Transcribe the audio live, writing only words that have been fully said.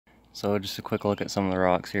So just a quick look at some of the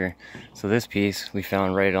rocks here. So this piece we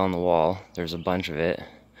found right on the wall. There's a bunch of it.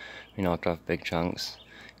 We knocked off big chunks.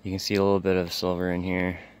 You can see a little bit of silver in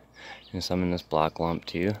here and some in this black lump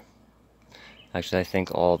too. Actually, I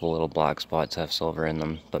think all the little black spots have silver in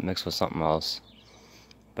them, but mixed with something else.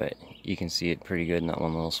 But you can see it pretty good in that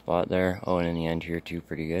one little spot there. Oh, and in the end here too,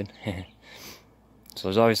 pretty good. So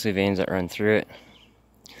there's obviously veins that run through it.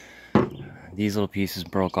 These little pieces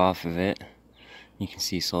broke off of it. You can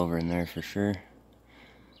see silver in there for sure.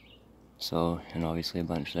 So, and obviously a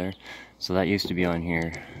bunch there. So that used to be on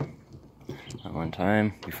here at one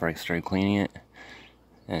time before I started cleaning it.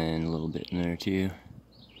 And a little bit in there too.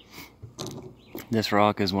 This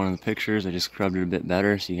rock is one of the pictures. I just scrubbed it a bit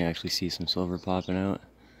better so you can actually see some silver popping out.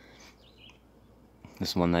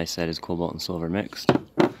 This one that I said is cobalt and silver mixed.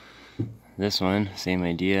 This one, same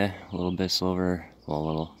idea, a little bit silver,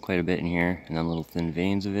 well, quite a bit in here, and then little thin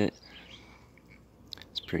veins of it.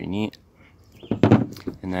 It's pretty neat.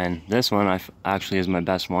 And then this one actually is my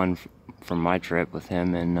best one from my trip with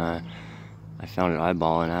him, and I found it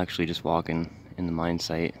eyeballing actually just walking in the mine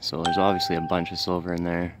site. So there's obviously a bunch of silver in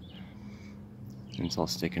there. And it's all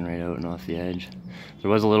sticking right out and off the edge.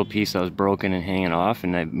 There was a little piece that was broken and hanging off,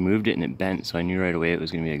 and I moved it and it bent, so I knew right away it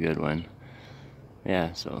was going to be a good one.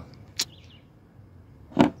 Yeah, so.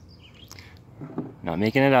 Not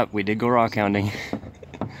making it up, we did go rock hounding.